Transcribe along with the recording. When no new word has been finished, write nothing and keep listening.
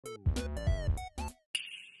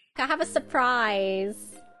I have a surprise.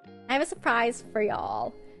 I have a surprise for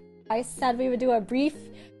y'all. I said we would do a brief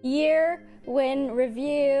year win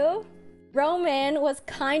review. Roman was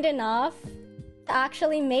kind enough to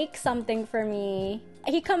actually make something for me.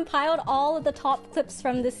 He compiled all of the top clips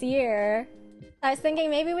from this year. I was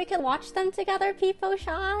thinking maybe we could watch them together, Peepo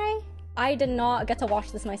Shy. I did not get to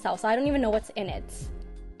watch this myself, so I don't even know what's in it.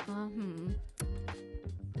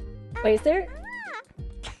 Wait, is there?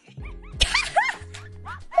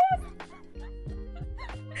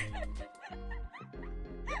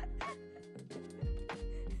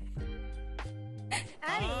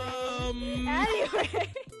 Anyway.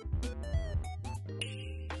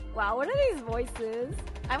 Wow, what are these voices?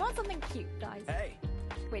 I want something cute, guys. Hey.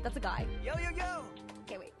 Wait, that's a guy. Yo, yo, yo.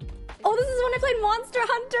 Okay, wait. Oh, this is when I played Monster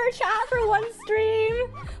Hunter chat for one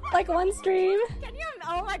stream. Like one stream. Can you?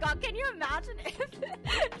 Oh my god, can you imagine if?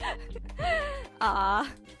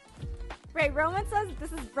 Right, Roman says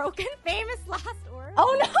this is broken, famous last word.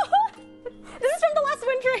 Oh no! This is from the last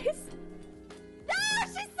wind race. No,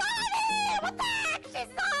 she saw me! What the heck? She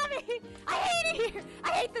saw me! I hate it here! I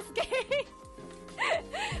hate this game!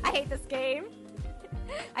 I hate this game.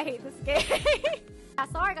 I hate this game. Yeah,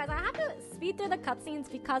 sorry guys, I have to speed through the cutscenes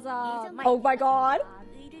because oh my god.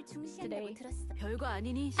 Today.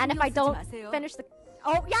 And if I don't finish the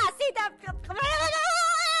oh yeah, see that.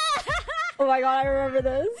 Oh my god, I remember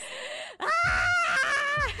this.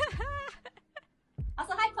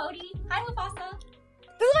 Also, hi Cody. Hi Mufasa.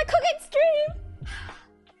 This is my cooking stream.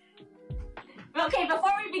 Okay,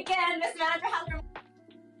 before we begin, Miss Manager has to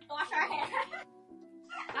wash our hands.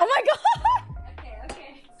 Oh my god.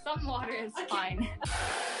 Okay. Some water is fine.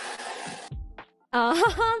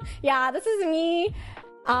 Yeah, this is me.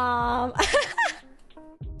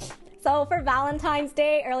 So for Valentine's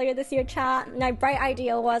Day earlier this year, chat, my bright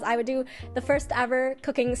idea was I would do the first ever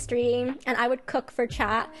cooking stream, and I would cook for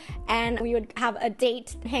chat, and we would have a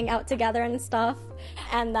date, hang out together and stuff.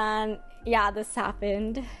 And then yeah, this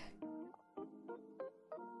happened.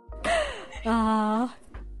 I'm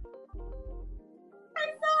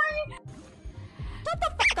sorry. Shut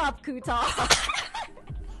the fuck up, Kuta.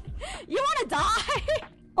 You wanna die?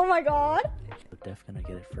 Oh my god. Def gonna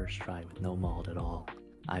get it first try with no mold at all.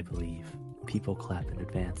 I believe. People clap in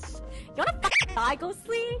advance. You wanna fucking die,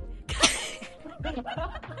 Ghostly?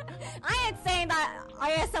 I ain't saying that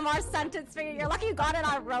ASMR sentence for you. You're lucky you got it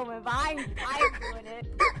on Roman, but I'm doing it.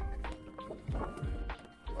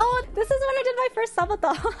 Oh, this is when I did my first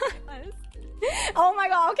subathon. Oh my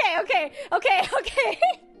god, okay.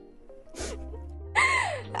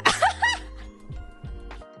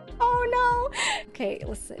 Oh no. Okay,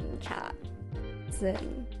 listen, chat.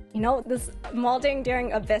 Listen. You know, this molding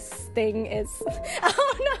during Abyss thing is...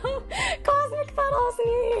 Oh no! Cosmic Petals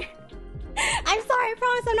me! I'm sorry, I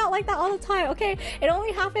promise I'm not like that all the time, okay? It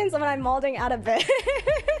only happens when I'm molding at Abyss.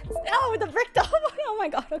 Oh, the brick top! Oh my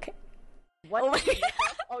god, okay. What? Oh my god.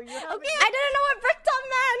 Oh, you have Okay, I didn't know what brick top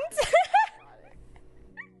meant!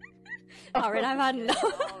 Alright, I've had enough.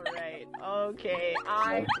 Alright, okay.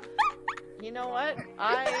 You know what?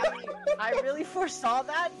 I really foresaw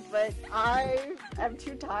that, but I am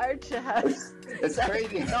too tired to have. It's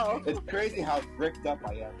crazy. No. It's crazy how bricked up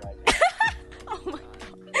I am right now. Oh my god.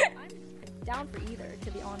 I'm down for either, to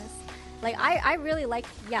be honest. Like I really like,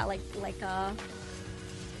 yeah, like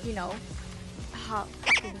you know, how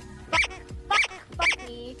fuck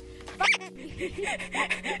me.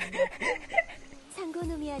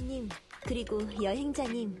 상고노미아님 그리고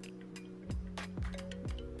여행자님.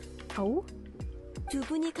 Oh? 두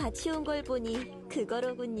분이 같이 온 걸 보니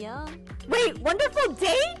그거로군요. Wait, wonderful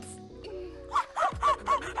dates?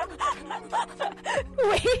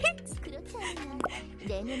 Wait. 그렇지 않으면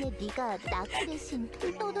내년에 네가 나크 대신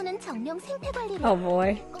떠도는 정령 생태 관리를 Oh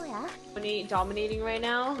boy. 할 거야. Dominating right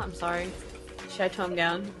now? I'm sorry. Should I tone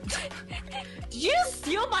down? Did you just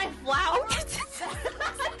steal my flower? Oh,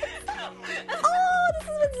 this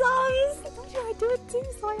is with zombies. I told you I do it too,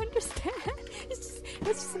 so I understand.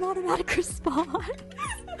 It's just an automatic response. That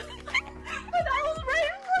was right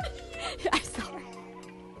in front of you. I'm sorry.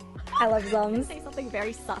 I love zombies. Say something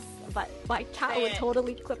very sus, but my chat would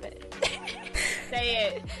totally clip it. Say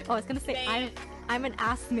it. Oh, I was gonna say I'm an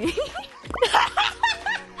ass me.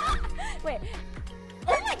 Wait.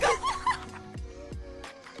 Oh my god.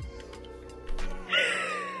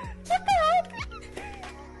 What the heck?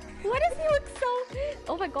 Why does he look so?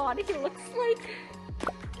 Oh my god, he looks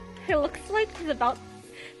like he's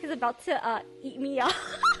about to eat me up.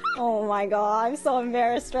 Oh my god, I'm so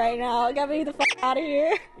embarrassed right now. Get me the fuck out of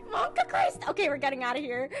here. Monka Christ. Okay, we're getting out of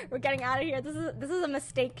here. We're getting out of here. This is a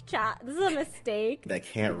mistake, chat. This is a mistake. I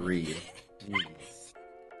can't read. Jeez.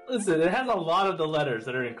 Listen, it has a lot of the letters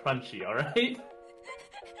that are in crunchy, alright?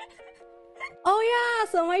 Oh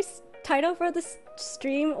yeah, so my title for this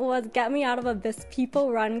stream was Get Me Out of Abyss,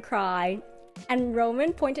 People Run Cry. And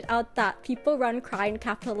Roman pointed out that People Run Cry in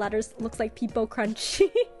capital letters looks like People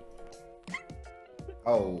Crunchy.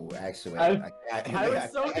 Oh, actually, I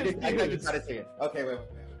was so confused. I got to see it. Okay, wait.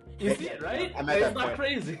 You see it, right? I'm at It's that not point.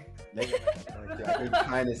 crazy. I can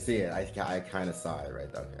kind of see it. I kind of saw it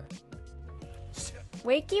right there. Okay.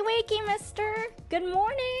 Wakey wakey, mister. Good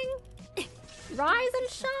morning. Rise and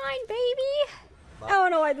shine, baby. I don't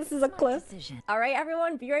know why this is a clip. Alright,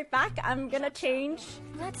 everyone, be right back. I'm gonna change.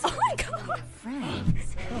 Let's Oh my god.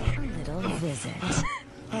 friends a little visit.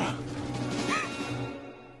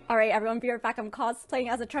 Alright, everyone, be right back. I'm cosplaying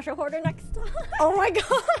as a treasure hoarder next time. Oh my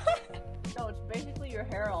god. No, it's basically your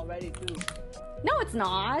hair already too. No, it's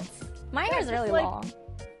not. My hair is just really like- long.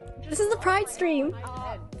 This is the Pride stream.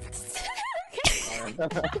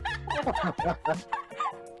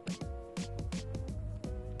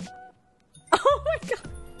 Oh my god.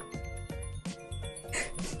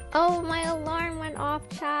 Oh, my alarm went off,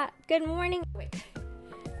 chat. Good morning. Wait.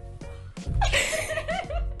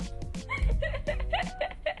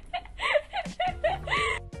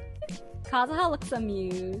 Kazuha looks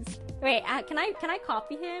amused. Wait, can I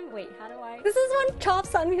copy him? Wait, how do I? This is when Chop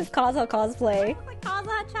sent me his Kazuha cosplay. I look like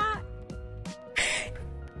Kazuha, chat.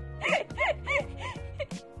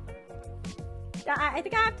 I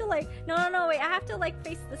think I have to like no wait, I have to like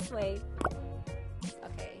face this way.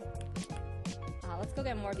 Okay. Let's go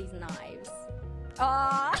get more of these knives.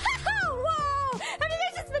 Whoa! Have you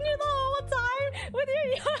guys just been here the whole time with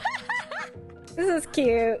your This is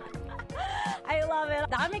cute. I love it.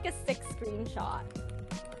 That would make a sick screenshot.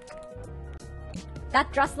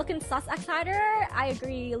 That dress looking sus, X-Hider. I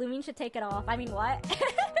agree. Lumine should take it off. I mean, what?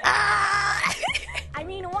 I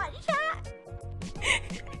mean, what, chat?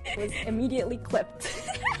 Was immediately clipped.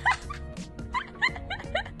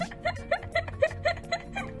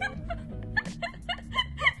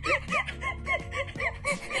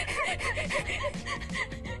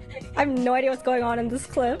 I have no idea what's going on in this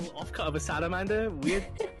clip. Off-cut of a salamander, weird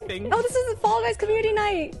thing. Oh, this is a Fall Guys community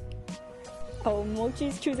night. Oh,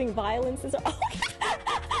 Mochi's choosing violence. Oh.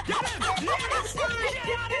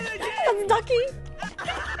 That's Ducky.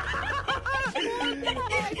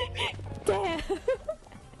 Damn.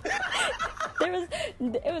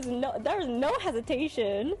 There was no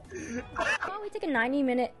hesitation. Oh, we take a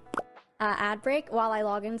 90-minute ad break while I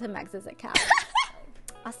log into Meg's account.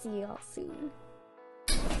 I'll see you all soon.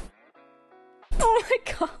 Oh my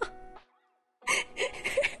god.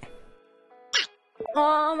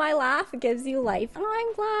 Oh, my laugh gives you life. Oh,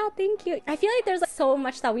 I'm glad. Thank you. I feel like there's so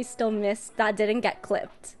much that we still missed that didn't get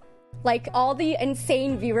clipped. Like all the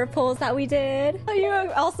insane viewer polls that we did. You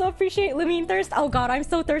also appreciate Lumine thirst? Oh god, I'm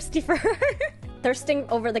so thirsty for her. Thirsting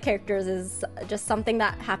over the characters is just something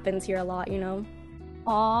that happens here a lot, you know?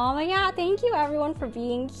 Oh yeah, thank you everyone for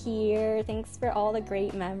being here. Thanks for all the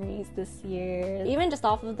great memories this year. Even just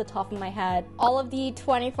off of the top of my head, all of the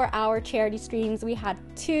 24-hour charity streams, we had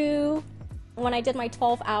 2. When I did my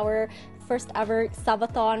 12-hour first ever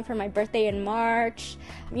subathon for my birthday in March.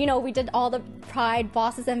 You know, we did all the Pride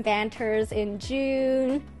bosses and banters in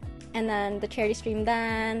June. And then the charity stream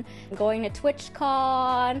then. Going to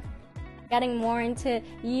TwitchCon. Getting more into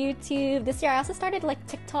YouTube. This year I also started like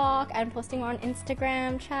TikTok and posting more on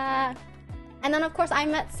Instagram chat. And then of course I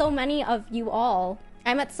met so many of you all.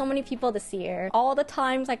 I met so many people this year. All the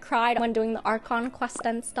times I cried when doing the Archon quest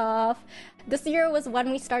and stuff. This year was when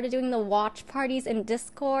we started doing the watch parties in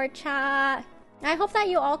Discord chat. I hope that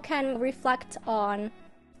you all can reflect on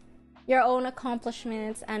your own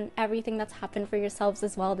accomplishments and everything that's happened for yourselves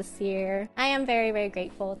as well this year. I am very, very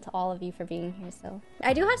grateful to all of you for being here. So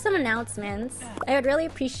I do have some announcements. I would really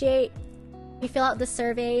appreciate you fill out the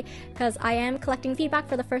survey because I am collecting feedback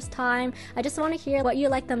for the first time. I just want to hear what you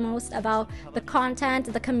like the most about the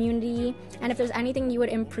content, the community, and if there's anything you would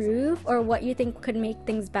improve or what you think could make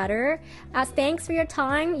things better. As thanks for your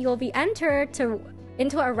time, you will be entered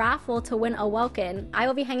into a raffle to win a Welkin. I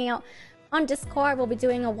will be hanging out on Discord. We'll be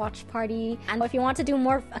doing a watch party, and if you want to do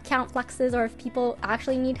more account flexes or if people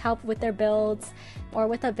actually need help with their builds or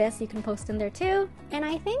with Abyss, you can post in there too. And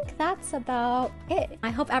I think that's about it.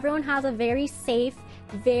 I hope everyone has a very safe,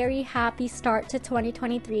 very happy start to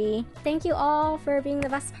 2023. Thank you all for being the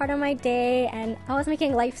best part of my day and always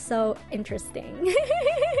making life so interesting.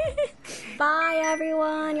 Bye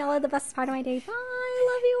everyone, y'all are the best part of my day. Bye,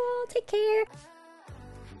 love you all, take care.